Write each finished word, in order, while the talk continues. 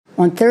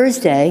On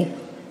Thursday,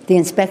 the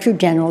Inspector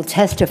General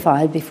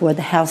testified before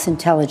the House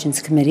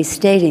Intelligence Committee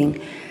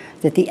stating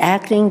that the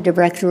acting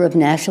Director of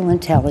National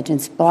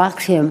Intelligence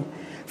blocked him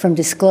from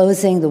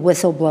disclosing the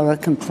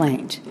whistleblower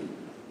complaint.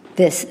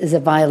 This is a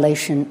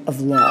violation of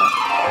law.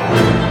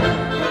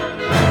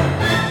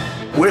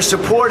 We're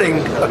supporting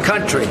a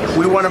country.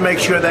 We want to make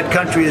sure that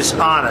country is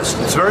honest.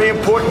 It's very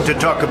important to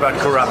talk about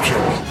corruption.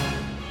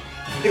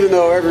 Even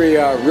though every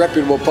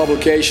reputable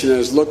publication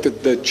has looked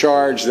at the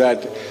charge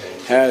that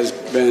has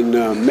been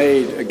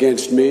made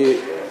against me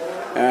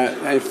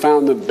and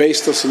found them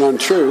baseless and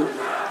untrue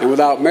and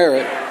without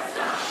merit,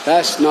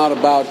 that's not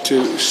about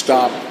to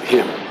stop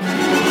him.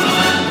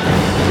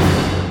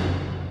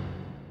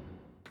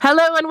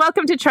 Hello and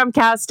welcome to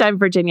Trumpcast. I'm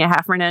Virginia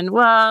Heffernan.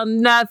 Well,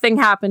 nothing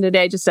happened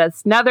today. Just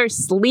another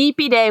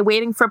sleepy day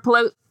waiting for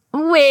Pelosi.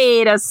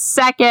 Wait a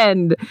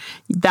second.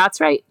 That's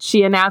right.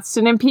 She announced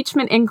an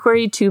impeachment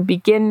inquiry to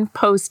begin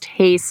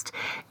post-haste.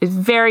 It's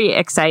very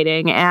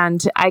exciting,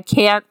 and I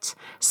can't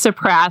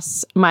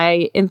suppress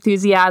my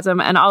enthusiasm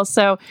and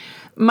also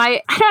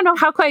I don't know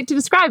how quite to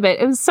describe it.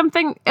 It was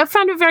something, I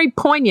found it very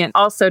poignant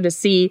also to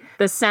see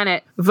the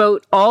Senate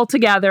vote all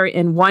together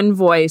in one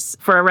voice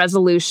for a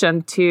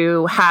resolution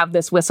to have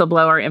this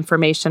whistleblower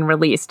information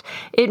released.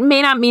 It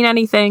may not mean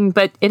anything,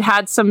 but it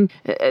had some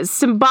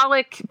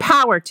symbolic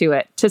power to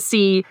it to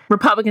see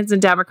Republicans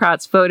and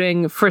Democrats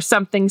voting for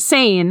something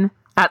sane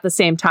at the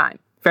same time.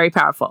 Very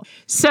powerful.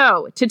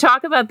 So, to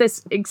talk about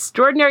this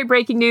extraordinary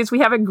breaking news, we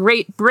have a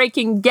great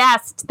breaking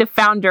guest, the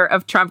founder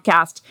of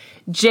Trumpcast,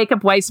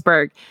 Jacob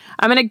Weisberg.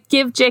 I'm going to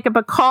give Jacob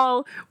a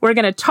call. We're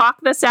going to talk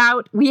this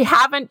out. We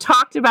haven't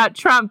talked about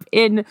Trump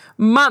in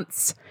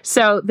months.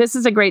 So this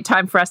is a great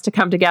time for us to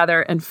come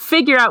together and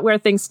figure out where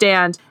things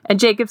stand. And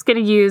Jacob's going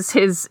to use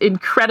his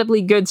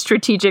incredibly good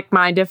strategic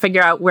mind to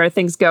figure out where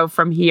things go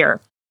from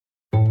here.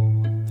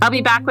 I'll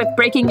be back with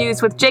breaking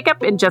news with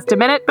Jacob in just a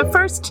minute. But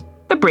first,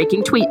 the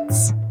breaking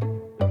tweets.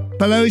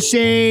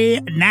 Pelosi,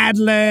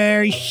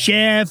 Nadler,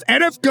 Schiff,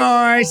 and of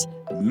course,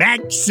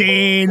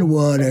 Maxine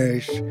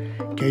Waters.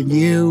 Can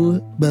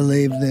you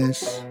believe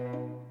this?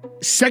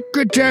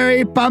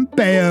 Secretary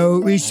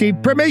Pompeo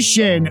received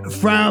permission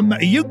from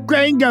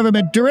Ukraine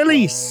government to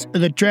release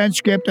the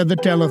transcript of the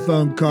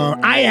telephone call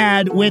I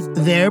had with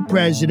their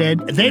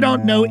president. They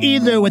don't know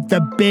either what the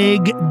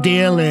big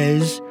deal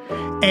is.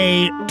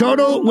 A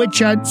total witch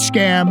hunt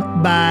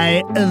scam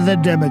by the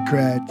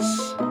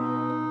Democrats.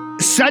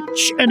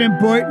 Such an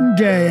important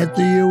day at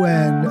the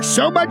UN.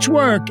 So much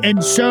work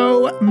and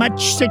so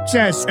much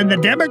success. And the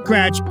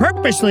Democrats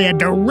purposely had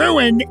to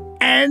ruin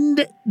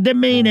and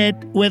demean it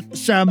with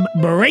some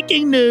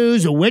breaking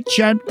news, witch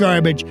hunt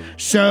garbage.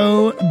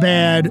 So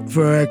bad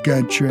for our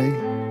country.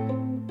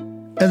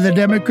 And the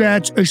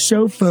Democrats are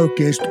so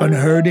focused on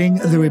hurting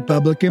the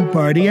Republican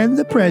Party and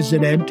the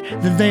president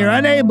that they are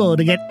unable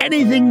to get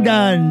anything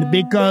done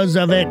because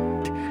of it,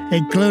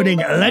 including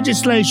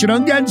legislation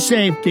on gun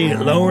safety,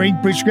 lowering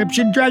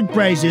prescription drug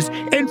prices,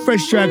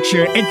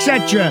 infrastructure,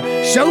 etc.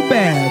 So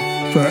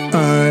bad for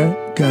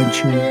our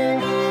country.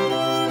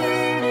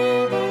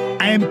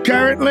 I am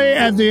currently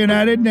at the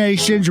United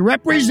Nations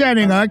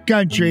representing our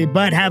country,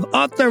 but have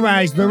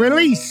authorized the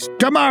release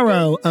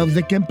tomorrow of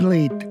the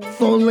complete,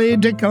 fully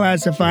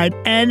declassified,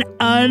 and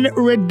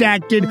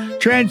unredacted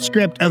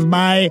transcript of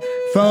my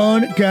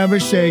phone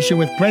conversation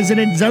with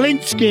President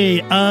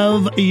Zelensky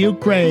of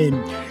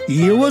Ukraine.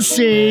 You will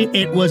see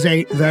it was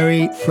a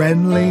very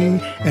friendly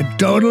and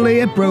totally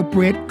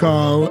appropriate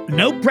call.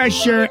 No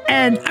pressure,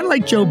 and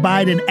unlike Joe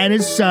Biden and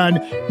his son,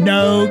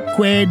 no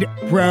quid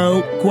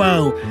pro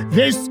quo.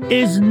 This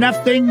is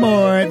nothing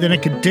more than a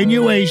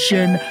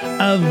continuation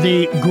of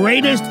the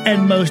greatest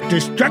and most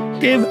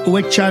destructive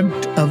witch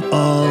hunt of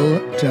all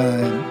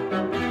time.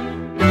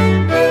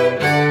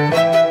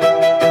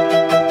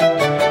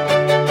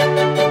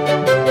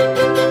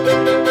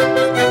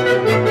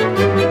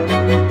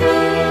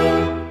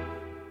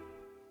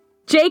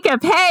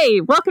 Jacob, hey,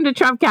 welcome to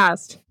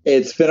Trumpcast.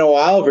 It's been a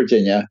while,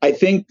 Virginia. I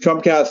think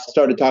Trumpcast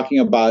started talking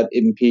about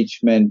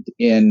impeachment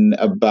in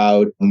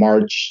about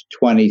March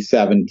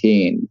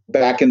 2017.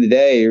 Back in the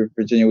day,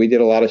 Virginia, we did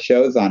a lot of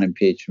shows on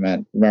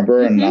impeachment,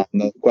 remember? Mm-hmm. And on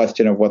the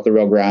question of what the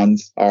real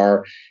grounds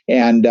are.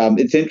 And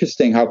it's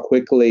interesting how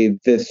quickly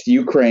this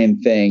Ukraine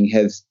thing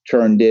has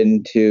turned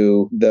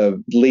into the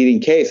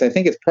leading case. I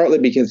think it's partly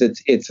because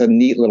it's a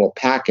neat little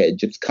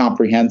package. It's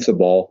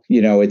comprehensible.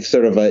 You know, it's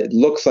sort of it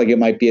looks like it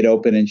might be an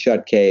open and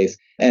shut case.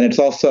 And it's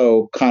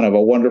also kind of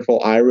a wonderful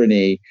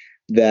irony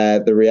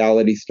that the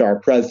reality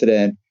star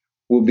president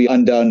will be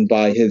undone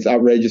by his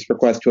outrageous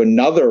request to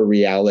another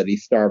reality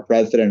star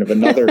president of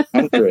another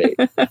country.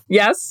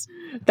 Yes,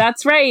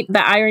 that's right.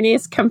 The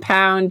ironies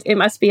compound. It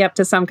must be up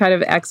to some kind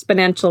of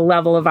exponential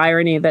level of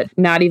irony that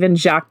not even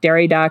Jacques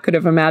Derrida could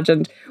have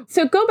imagined.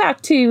 So go back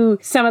to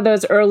some of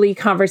those early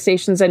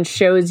conversations and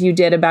shows you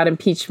did about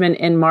impeachment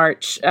in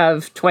March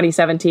of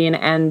 2017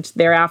 and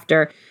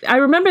thereafter. I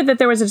remember that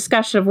there was a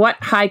discussion of what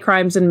high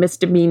crimes and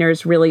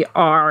misdemeanors really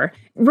are.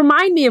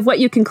 Remind me of what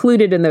you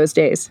concluded in those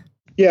days.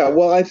 Yeah,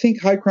 well, I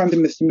think high crimes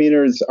and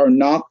misdemeanors are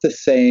not the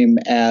same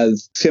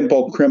as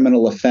simple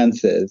criminal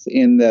offenses,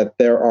 in that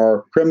there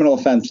are criminal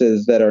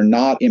offenses that are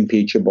not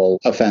impeachable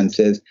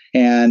offenses,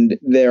 and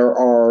there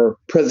are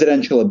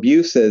presidential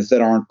abuses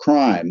that aren't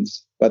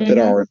crimes, but that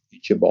are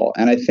impeachable.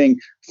 And I think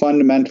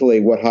fundamentally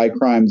what high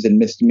crimes and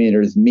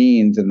misdemeanors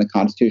means in the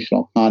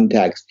constitutional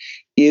context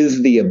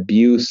is the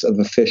abuse of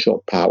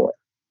official power.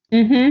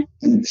 And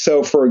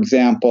so, for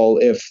example,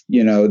 if,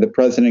 the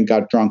president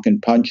got drunk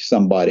and punched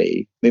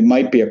somebody, it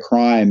might be a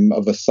crime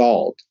of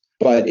assault,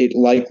 but it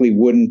likely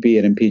wouldn't be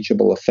an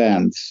impeachable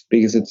offense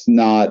because it's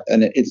not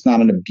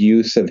an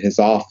abuse of his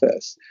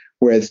office.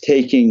 Whereas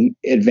taking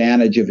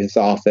advantage of his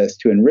office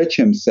to enrich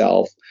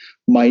himself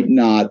might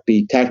not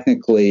be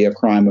technically a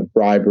crime of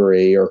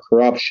bribery or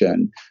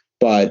corruption,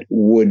 but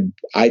would,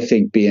 I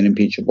think, be an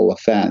impeachable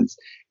offense.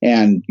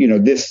 And,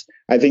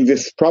 I think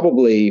this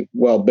probably,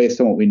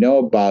 based on what we know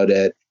about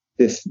it,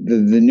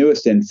 the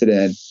newest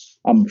incident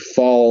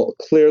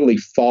clearly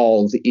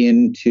falls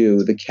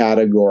into the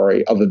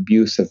category of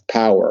abuse of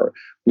power.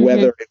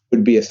 Whether it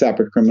would be a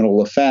separate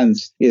criminal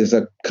offense is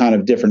a kind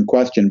of different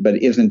question, but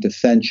isn't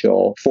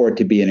essential for it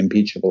to be an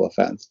impeachable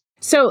offense.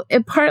 So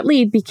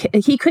partly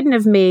because he couldn't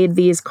have made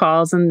these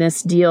calls and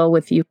this deal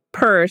with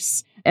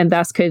Purse, and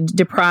thus could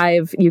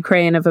deprive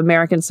Ukraine of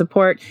American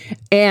support.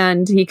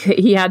 And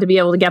he had to be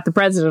able to get the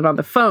president on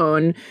the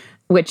phone,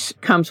 which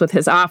comes with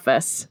his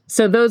office.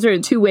 So those are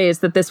two ways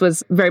that this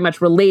was very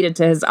much related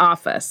to his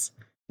office.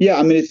 Yeah,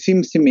 I mean, it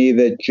seems to me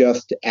that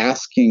just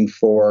asking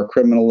for a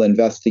criminal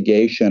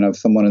investigation of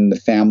someone in the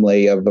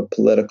family of a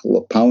political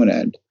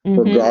opponent,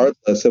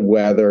 regardless of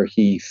whether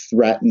he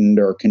threatened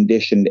or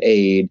conditioned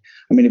aid,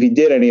 I mean, if he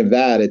did any of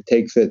that, it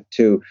takes it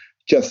to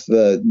just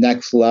the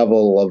next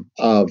level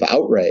of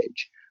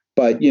outrage.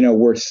 But,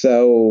 we're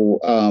so,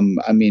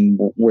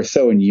 we're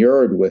so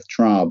inured with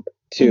Trump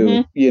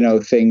to,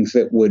 things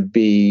that would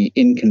be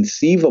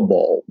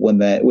inconceivable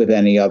with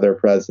any other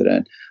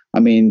president. I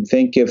mean,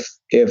 think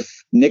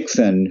if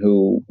Nixon,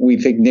 who we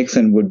think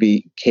Nixon would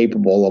be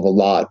capable of a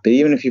lot, but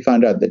even if you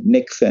found out that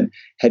Nixon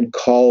had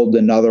called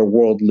another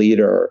world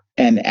leader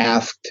and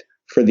asked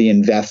for the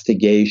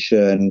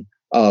investigation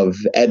of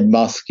Ed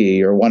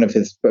Muskie or one of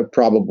his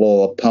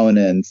probable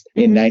opponents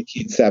in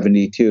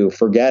 1972,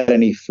 forget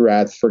any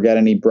threats, forget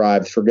any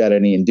bribes, forget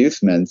any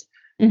inducements,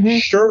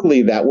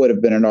 surely that would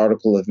have been an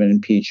article of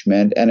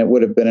impeachment, and it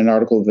would have been an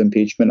article of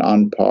impeachment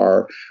on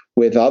par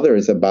with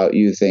others about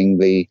using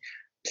the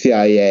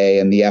CIA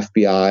and the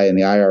FBI and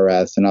the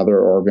IRS and other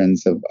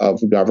organs of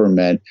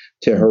government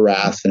to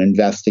harass and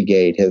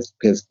investigate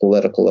his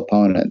political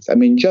opponents. I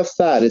mean, just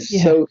that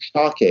is so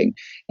shocking.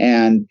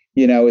 And,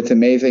 it's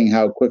amazing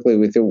how quickly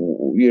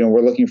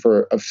we're looking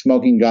for a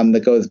smoking gun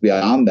that goes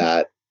beyond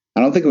that.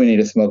 I don't think we need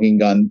a smoking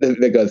gun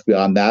that goes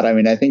beyond that. I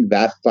mean, I think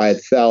that by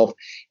itself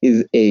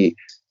is a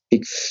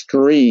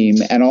extreme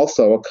and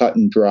also a cut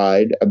and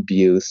dried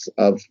abuse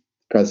of the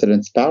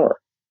president's power.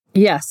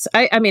 Yes,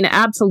 I mean,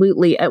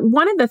 absolutely.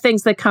 One of the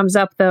things that comes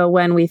up, though,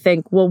 when we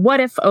think, well, what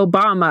if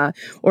Obama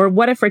or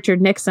what if Richard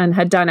Nixon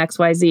had done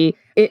XYZ?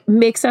 It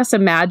makes us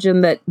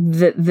imagine that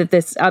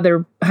this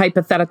other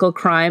hypothetical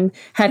crime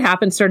had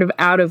happened sort of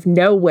out of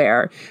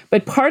nowhere.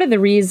 But part of the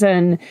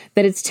reason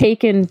that it's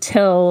taken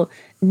till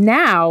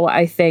now,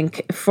 I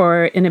think,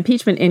 for an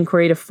impeachment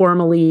inquiry to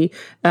formally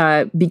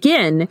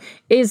begin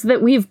is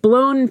that we've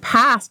blown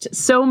past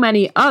so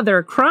many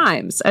other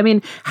crimes. I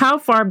mean, how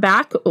far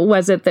back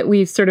was it that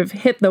we've sort of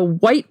hit the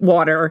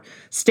whitewater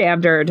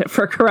standard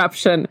for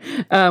corruption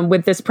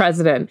with this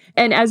president?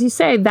 And as you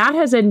say, that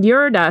has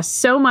inured us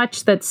so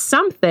much that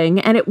something,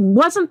 and it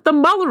wasn't the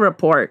Mueller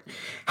report,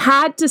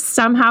 had to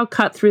somehow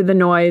cut through the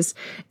noise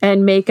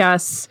and make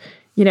us,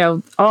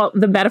 all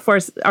the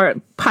metaphors are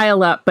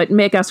pile up, but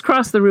make us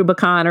cross the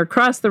Rubicon or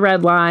cross the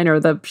red line or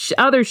the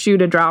other shoe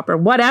to drop or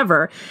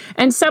whatever.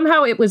 And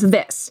somehow it was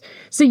this.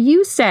 So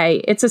you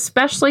say it's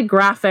especially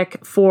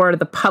graphic for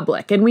the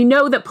public. And we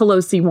know that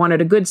Pelosi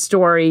wanted a good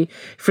story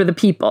for the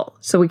people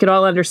so we could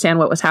all understand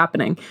what was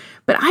happening.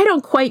 But I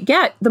don't quite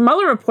get, the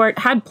Mueller report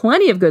had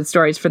plenty of good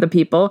stories for the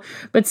people,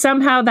 but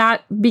somehow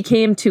that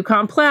became too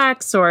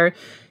complex or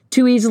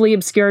too easily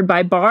obscured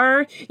by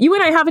Barr. You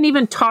and I haven't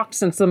even talked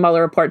since the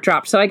Mueller report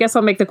dropped, so I guess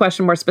I'll make the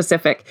question more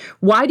specific.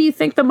 Why do you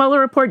think the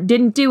Mueller report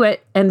didn't do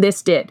it and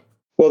this did?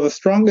 Well, the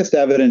strongest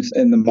evidence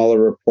in the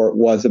Mueller report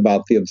was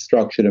about the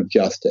obstruction of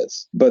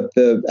justice, but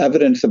the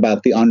evidence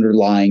about the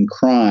underlying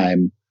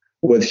crime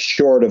was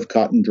short of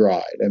cut and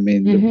dried. I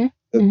mean,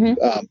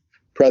 the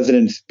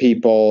president's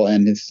people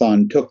and his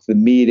son took the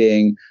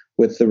meeting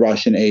with the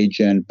Russian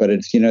agent, but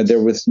it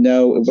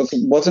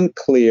wasn't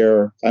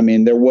clear. I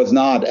mean, there was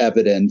not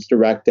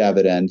direct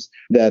evidence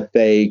that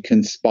they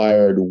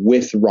conspired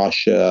with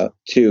Russia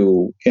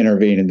to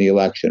intervene in the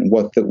election.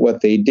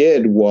 What they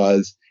did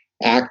was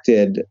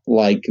acted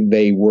like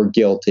they were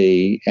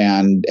guilty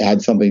and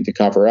had something to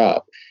cover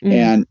up.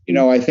 And,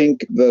 I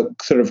think the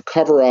sort of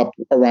cover up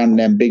around an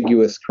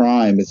ambiguous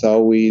crime is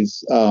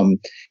always a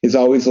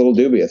little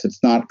dubious.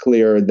 It's not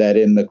clear that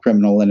in the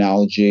criminal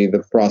analogy,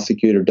 the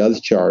prosecutor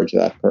does charge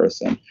that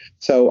person.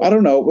 So I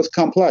don't know. It was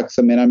complex.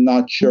 I mean, I'm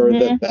not sure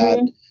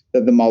that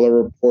the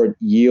Mueller report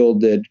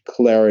yielded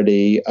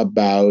clarity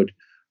about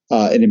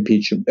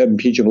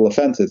impeachable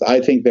offenses. I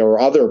think there were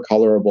other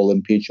colorable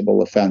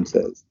impeachable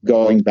offenses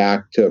going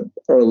back to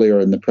earlier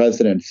in the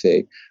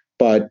presidency.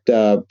 But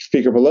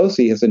Speaker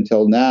Pelosi has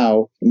until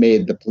now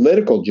made the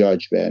political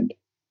judgment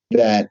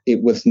that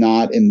it was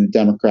not in the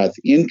Democrats'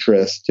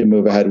 interest to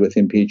move ahead with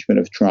impeachment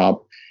of Trump.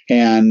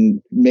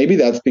 And maybe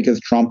that's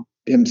because Trump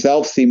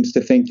himself seems to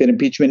think that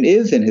impeachment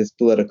is in his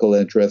political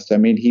interest. I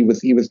mean, he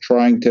was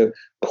trying to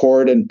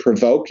court and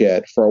provoke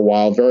it for a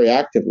while very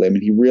actively. I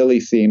mean, he really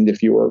seemed,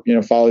 if you were,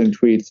 following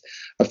tweets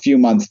a few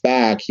months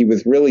back, he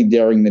was really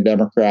daring the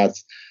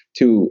Democrats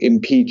to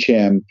impeach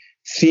him,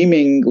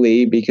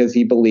 seemingly because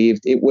he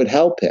believed it would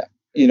help him,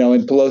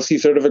 and Pelosi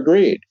sort of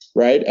agreed,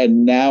 right?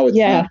 And now it's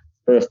not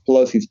sure if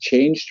Pelosi's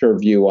changed her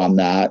view on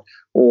that,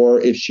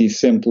 or if she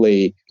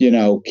simply,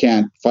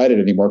 can't fight it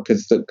anymore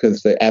because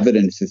the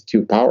evidence is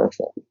too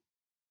powerful.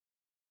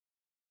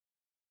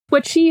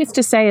 What she used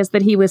to say is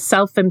that he was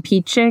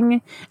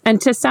self-impeaching.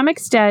 And to some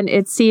extent,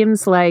 it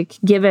seems like,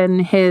 given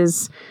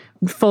his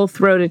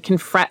full-throated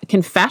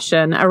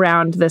confession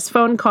around this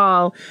phone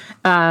call,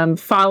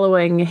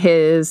 following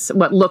his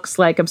what looks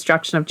like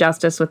obstruction of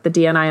justice with the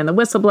DNI and the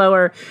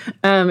whistleblower,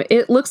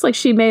 it looks like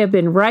she may have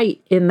been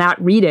right in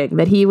that reading,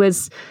 that he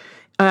was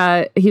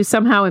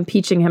somehow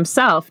impeaching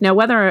himself. Now,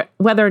 whether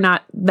or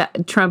not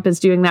that Trump is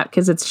doing that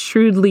because it's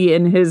shrewdly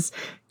in his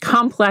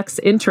complex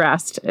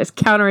interest, as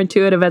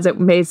counterintuitive as it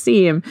may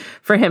seem,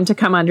 for him to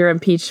come under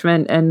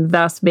impeachment and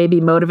thus maybe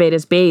motivate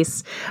his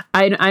base,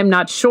 I'm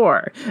not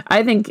sure.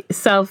 I think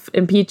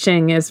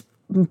self-impeaching is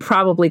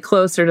probably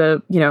closer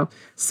to,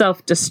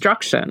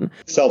 self-destruction.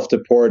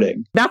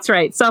 Self-deporting. That's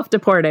right,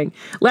 self-deporting.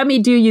 Let me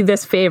do you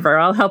this favor.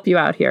 I'll help you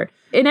out here.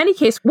 In any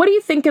case, what do you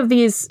think of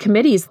these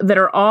committees that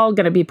are all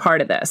going to be part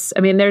of this?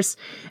 I mean, there's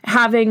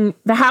having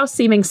the House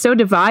seeming so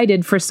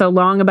divided for so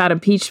long about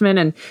impeachment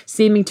and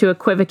seeming to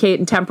equivocate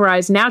and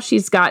temporize. Now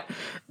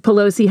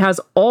Pelosi has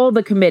all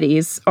the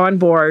committees on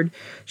board.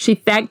 She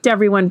thanked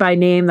everyone by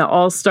name, the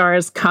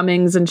all-stars,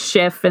 Cummings and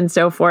Schiff and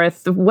so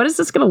forth. What is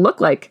this going to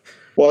look like?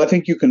 Well, I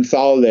think you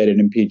consolidate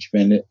an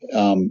impeachment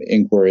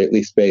inquiry, at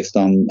least based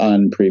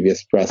on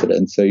previous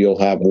precedents. So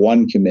you'll have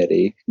one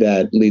committee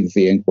that leads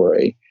the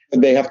inquiry.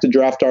 They have to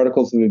draft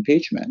articles of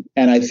impeachment.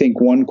 And I think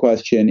one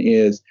question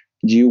is,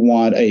 do you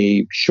want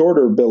a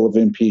shorter bill of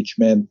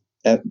impeachment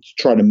and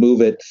try to move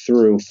it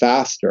through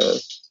faster?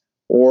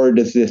 Or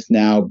does this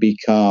now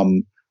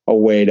become a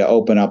way to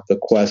open up the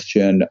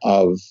question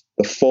of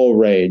the full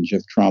range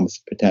of Trump's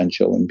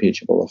potential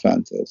impeachable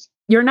offenses?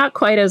 You're not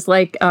quite as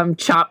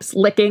chops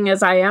licking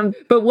as I am,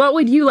 but what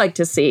would you like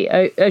to see?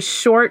 A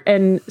short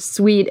and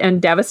sweet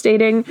and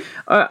devastating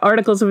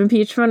articles of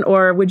impeachment,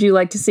 or would you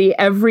like to see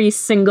every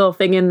single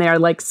thing in there,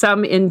 like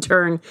some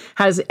intern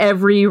has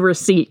every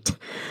receipt,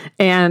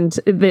 and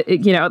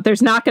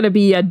there's not going to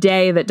be a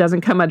day that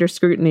doesn't come under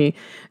scrutiny?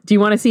 Do you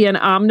want to see an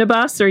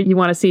omnibus, or you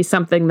want to see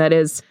something that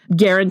is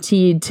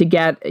guaranteed to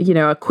get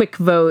a quick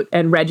vote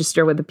and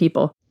register with the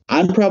people?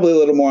 I'm probably a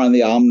little more on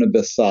the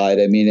omnibus side.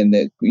 I mean, in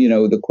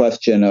the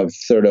question of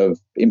sort of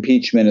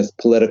impeachment as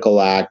political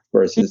act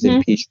versus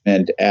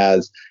impeachment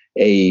as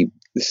a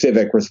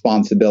civic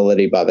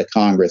responsibility by the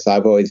Congress.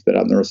 I've always been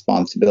on the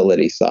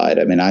responsibility side.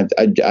 I mean,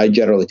 I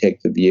generally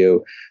take the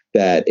view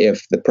that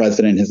if the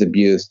president has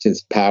abused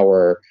his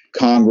power,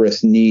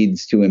 Congress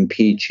needs to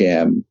impeach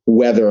him,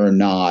 whether or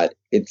not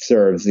it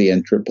serves the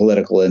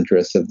political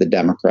interests of the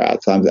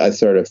Democrats. I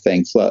sort of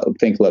think let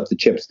the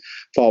chips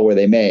fall where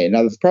they may.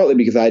 Now, that's partly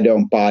because I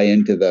don't buy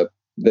into the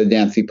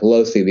Nancy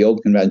Pelosi, the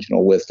old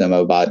conventional wisdom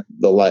about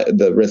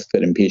the risk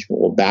that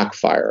impeachment will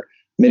backfire.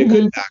 I mean, it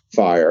could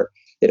backfire.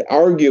 It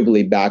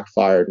arguably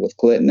backfired with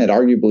Clinton. It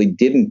arguably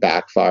didn't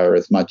backfire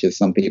as much as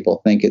some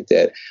people think it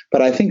did.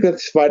 But I think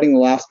that's fighting the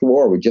last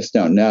war. We just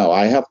don't know.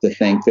 I have to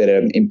think that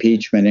an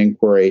impeachment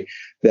inquiry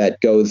that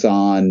goes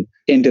on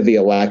into the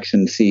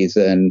election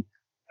season,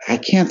 I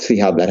can't see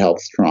how that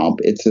helps Trump.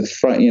 It's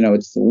it's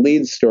the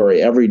lead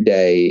story every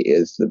day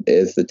is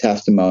the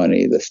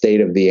testimony, the state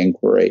of the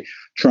inquiry.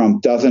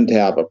 Trump doesn't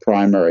have a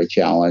primary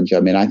challenge. I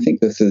mean, I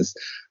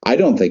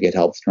don't think it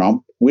helps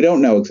Trump. We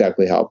don't know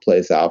exactly how it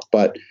plays out,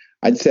 but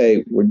I'd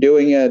say we're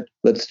doing it.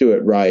 Let's do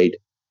it right.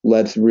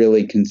 Let's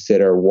really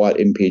consider what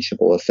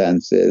impeachable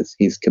offenses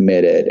he's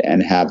committed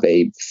and have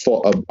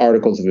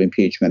articles of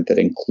impeachment that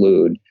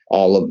include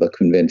all of the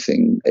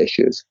convincing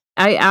issues.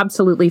 I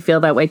absolutely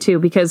feel that way, too,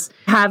 because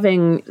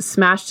having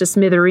smashed to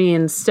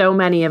smithereens so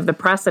many of the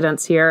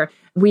precedents here,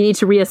 we need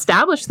to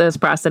reestablish those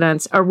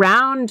precedents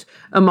around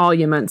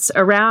emoluments,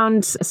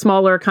 around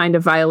smaller kind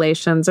of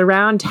violations,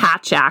 around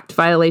Hatch Act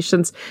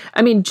violations.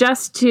 I mean,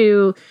 just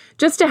to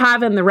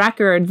have in the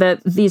record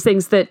that these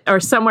things that are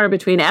somewhere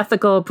between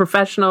ethical,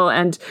 professional,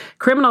 and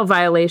criminal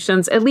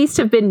violations at least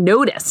have been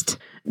noticed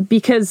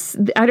because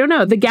I don't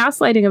know, the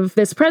gaslighting of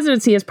this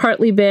presidency has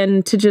partly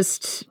been to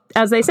just,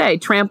 as they say,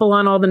 trample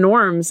on all the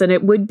norms. And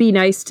it would be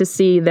nice to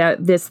see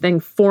that this thing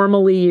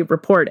formally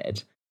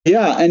reported.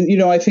 Yeah.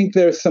 And, I think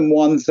there's some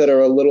ones that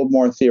are a little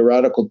more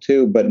theoretical,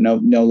 too, but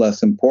no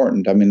less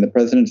important. I mean, the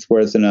president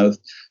swears an oath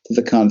to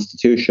the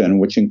Constitution,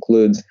 which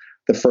includes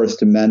the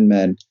First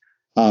Amendment,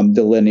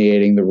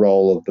 delineating the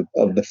role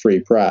of the free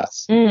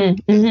press.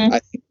 Mm-hmm.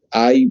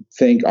 I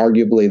think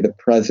arguably the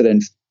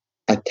president's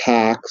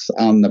attacks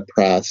on the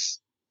press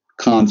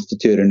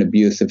constitute an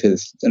abuse of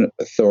his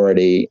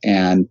authority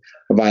and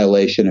a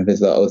violation of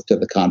his oath to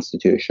the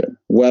Constitution.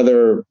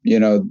 Whether,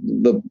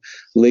 the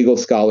legal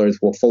scholars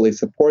will fully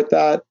support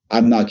that,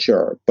 I'm not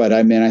sure. But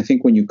I mean, I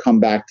think when you come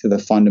back to the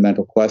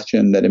fundamental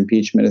question that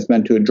impeachment is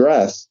meant to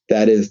address,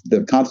 that is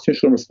the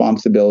constitutional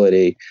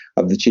responsibility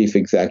of the chief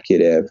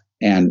executive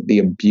and the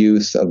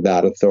abuse of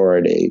that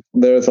authority.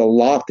 There's a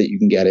lot that you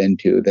can get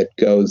into that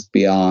goes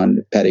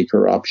beyond petty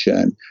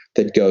corruption,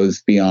 that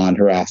goes beyond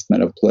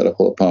harassment of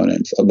political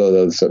opponents,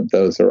 although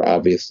those are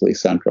obviously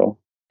central.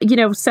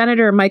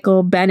 Senator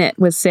Michael Bennet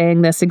was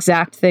saying this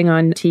exact thing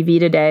on TV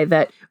today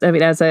that,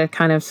 as a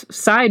kind of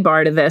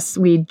sidebar to this,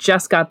 we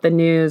just got the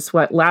news,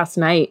 last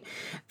night,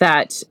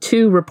 that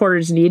 2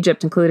 reporters in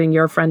Egypt, including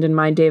your friend and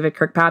mine, David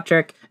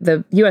Kirkpatrick,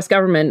 the U.S.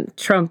 government,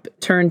 Trump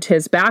turned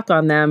his back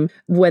on them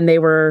when they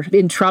were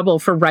in trouble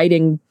for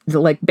writing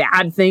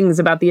bad things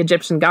about the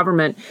Egyptian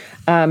government.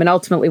 And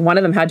ultimately, one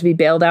of them had to be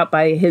bailed out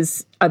by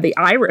the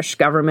Irish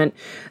government.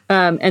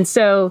 And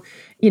so,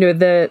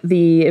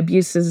 the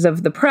abuses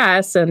of the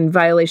press and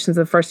violations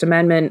of the First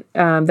Amendment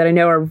that I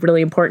know are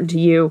really important to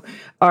you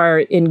are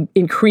in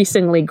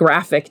increasingly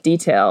graphic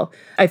detail.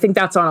 I think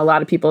that's on a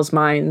lot of people's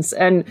minds.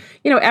 And,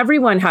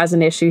 everyone has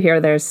an issue here.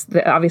 There's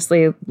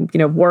obviously,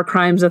 war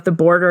crimes at the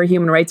border,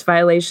 human rights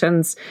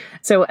violations.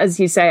 So as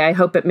you say, I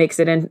hope it makes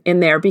it in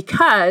there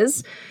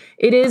because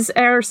it is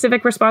our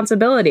civic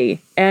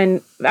responsibility.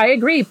 And I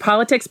agree,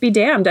 politics be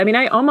damned.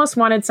 I almost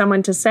wanted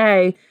someone to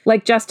say,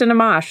 like Justin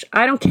Amash,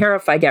 I don't care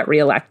if I get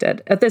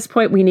reelected. At this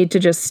point, we need to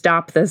just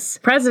stop this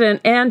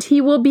president, and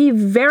he will be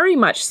very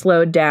much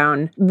slowed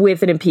down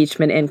with an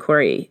impeachment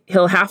inquiry.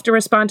 He'll have to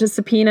respond to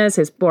subpoenas,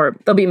 or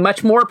there'll be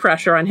much more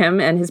pressure on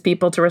him and his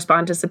people to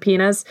respond to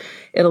subpoenas.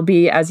 It'll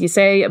be, as you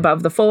say,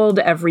 above the fold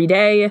every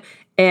day.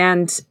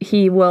 And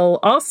he will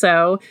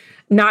also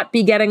not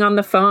be getting on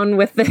the phone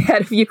with the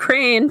head of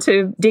Ukraine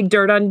to dig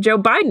dirt on Joe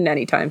Biden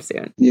anytime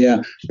soon.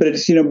 Yeah, but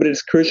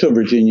it's crucial,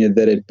 Virginia,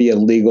 that it be a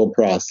legal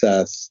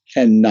process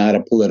and not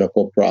a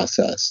political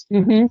process.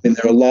 Mm-hmm. And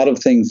there are a lot of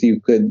things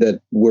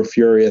that we're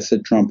furious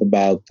at Trump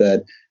about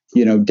that,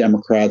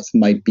 Democrats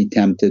might be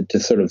tempted to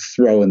sort of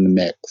throw in the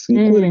mix,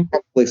 including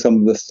probably some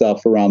of the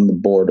stuff around the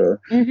border.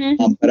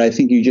 Mm-hmm. But I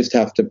think you just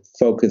have to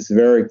focus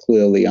very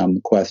clearly on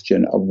the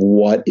question of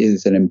what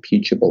is an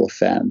impeachable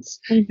offense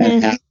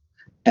and have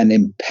an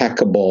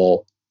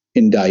impeccable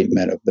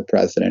indictment of the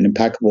president,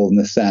 impeccable in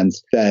the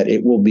sense that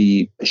it will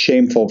be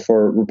shameful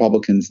for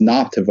Republicans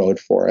not to vote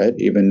for it,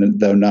 even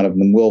though none of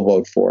them will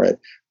vote for it,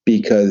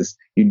 because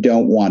you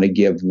don't want to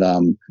give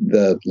them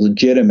the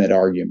legitimate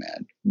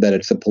argument that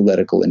it's a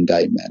political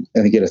indictment.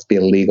 I think it has to be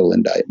a legal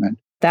indictment.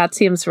 That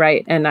seems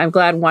right. And I'm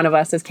glad one of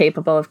us is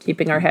capable of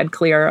keeping our head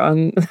clear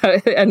on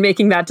and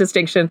making that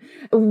distinction.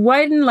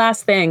 One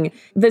last thing,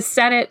 the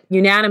Senate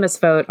unanimous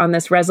vote on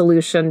this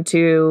resolution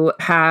to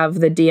have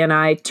the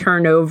DNI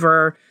turn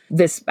over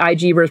this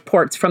IG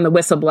reports from the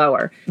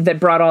whistleblower that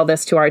brought all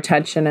this to our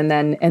attention and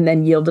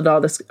then yielded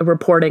all this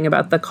reporting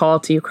about the call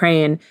to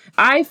Ukraine.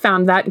 I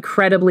found that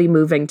incredibly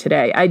moving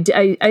today. I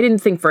didn't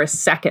think for a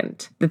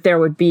second that there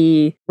would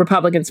be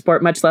Republican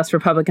support, much less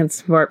Republican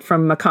support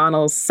from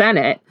McConnell's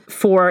Senate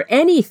for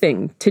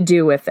anything to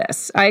do with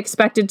this. I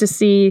expected to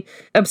see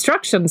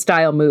obstruction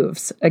style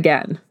moves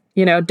again.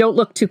 Don't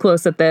look too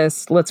close at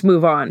this. Let's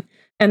move on.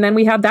 And then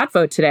we had that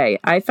vote today.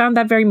 I found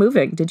that very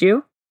moving. Did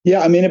you?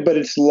 Yeah, but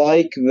it's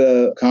like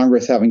the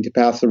Congress having to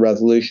pass a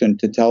resolution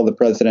to tell the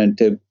president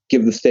to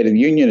give the State of the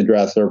Union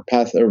address or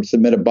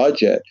submit a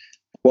budget.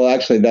 Well,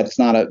 actually,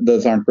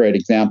 those aren't great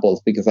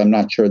examples because I'm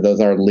not sure those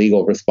are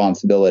legal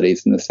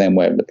responsibilities in the same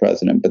way of the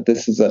president. But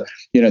this is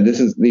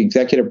the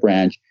executive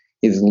branch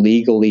is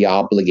legally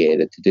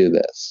obligated to do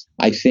this.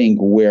 I think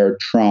where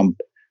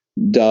Trump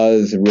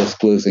does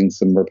risk losing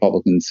some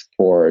Republican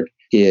support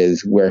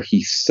is where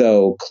he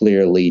so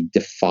clearly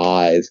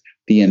defies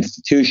the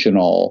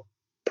institutional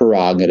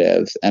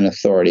prerogatives and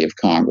authority of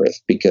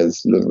Congress,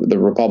 because the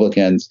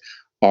Republicans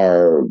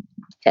are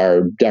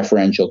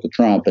deferential to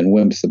Trump and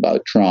wimps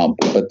about Trump,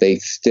 but they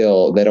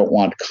don't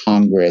want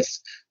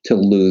Congress to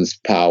lose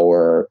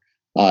power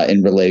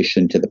in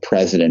relation to the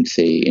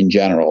presidency in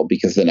general,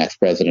 because the next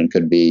president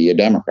could be a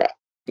Democrat.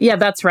 Yeah,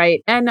 that's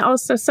right. And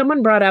also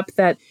someone brought up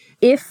that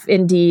if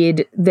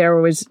indeed there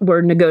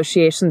were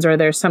negotiations or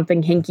there's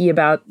something hinky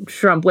about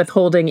Trump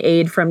withholding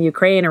aid from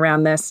Ukraine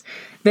around this,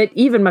 that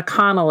even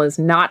McConnell is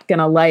not going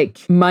to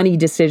like money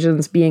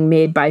decisions being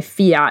made by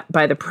fiat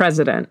by the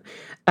president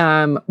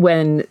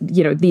when,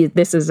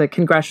 this is a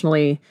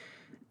congressionally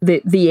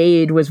the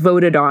aid was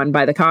voted on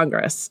by the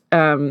Congress.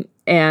 And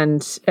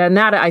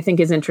that I think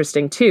is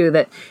interesting too,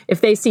 that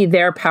if they see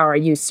their power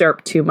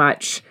usurped too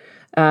much,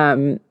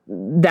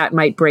 that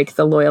might break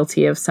the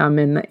loyalty of some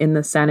in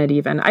the Senate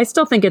even. I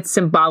still think it's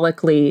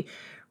symbolically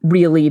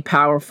really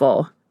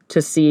powerful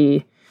to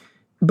see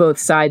both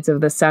sides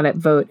of the Senate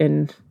vote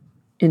in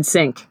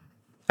sync.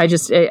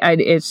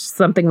 It's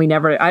something we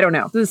never, I don't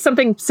know. There's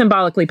something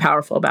symbolically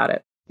powerful about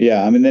it.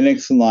 Yeah, I mean, the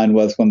Nixon line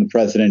was, when the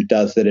president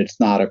does it, it's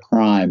not a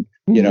crime.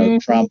 You know,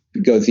 Trump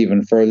goes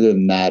even further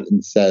than that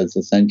and says,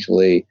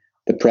 essentially,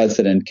 the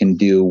president can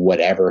do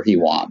whatever he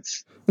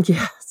wants.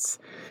 Yes,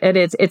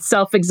 it's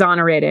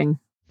self-exonerating.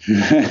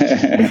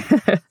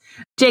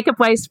 Jacob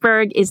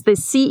Weisberg is the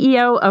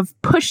CEO of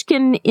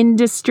Pushkin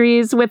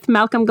Industries with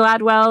Malcolm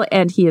Gladwell,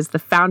 and he is the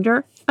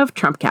founder of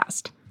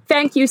Trumpcast.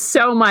 Thank you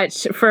so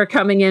much for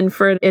coming in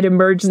for an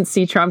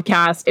emergency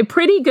Trumpcast.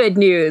 Pretty good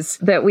news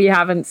that we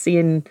haven't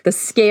seen the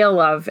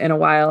scale of in a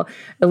while,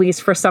 at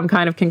least for some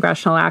kind of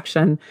congressional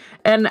action.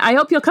 And I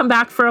hope you'll come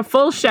back for a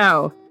full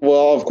show.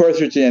 Well, of course,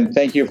 Virginia,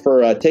 thank you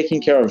for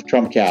taking care of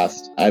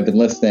Trumpcast. I've been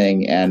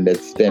listening, and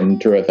it's been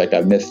terrific.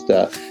 I've missed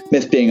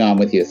being on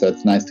with you, so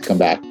it's nice to come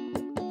back.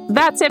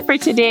 That's it for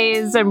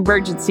today's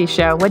emergency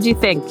show. What do you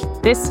think?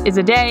 This is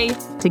a day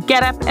to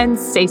get up and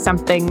say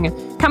something.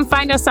 Come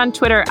find us on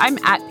Twitter. I'm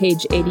at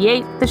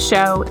Page88. The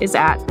show is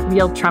at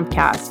Real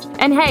Trumpcast.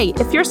 And hey,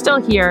 if you're still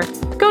here,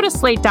 go to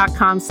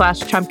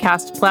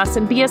slate.com/Trumpcast Plus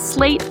and be a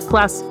Slate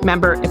Plus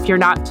member if you're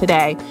not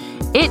today.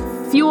 It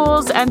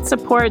fuels and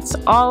supports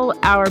all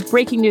our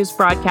breaking news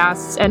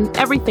broadcasts and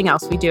everything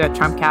else we do at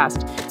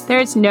Trumpcast. There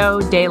is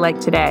no day like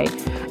today.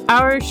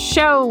 Our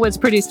show was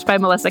produced by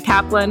Melissa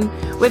Kaplan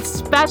with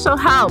special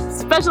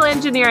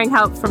engineering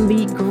help from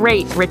the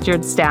great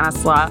Richard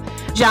Stanislaw.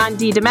 John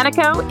D.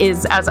 Domenico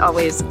is, as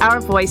always, our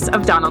voice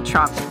of Donald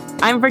Trump.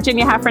 I'm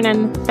Virginia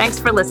Heffernan. Thanks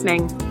for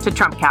listening to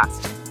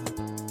Trumpcast.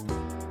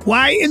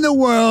 Why in the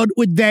world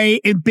would they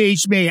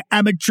impeach me?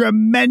 I'm a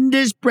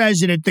tremendous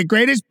president, the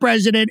greatest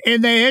president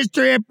in the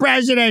history of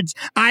presidents.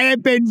 I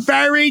have been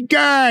very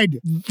good.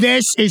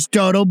 This is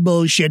total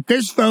bullshit.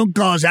 This phone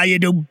call is how you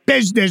do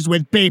business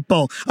with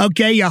people.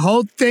 Okay, you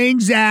hold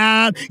things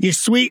out, you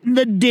sweeten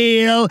the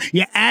deal,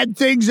 you add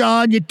things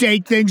on, you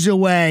take things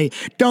away.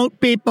 Don't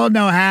people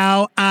know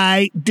how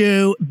I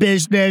do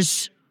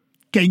business?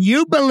 Can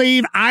you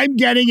believe I'm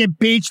getting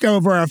impeached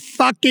over a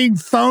fucking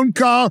phone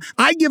call?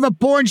 I give a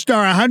porn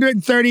star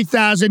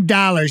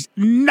 $130,000.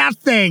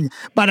 Nothing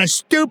but a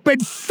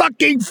stupid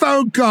fucking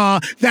phone call.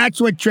 That's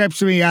what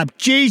trips me up.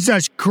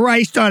 Jesus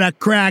Christ on a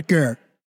cracker.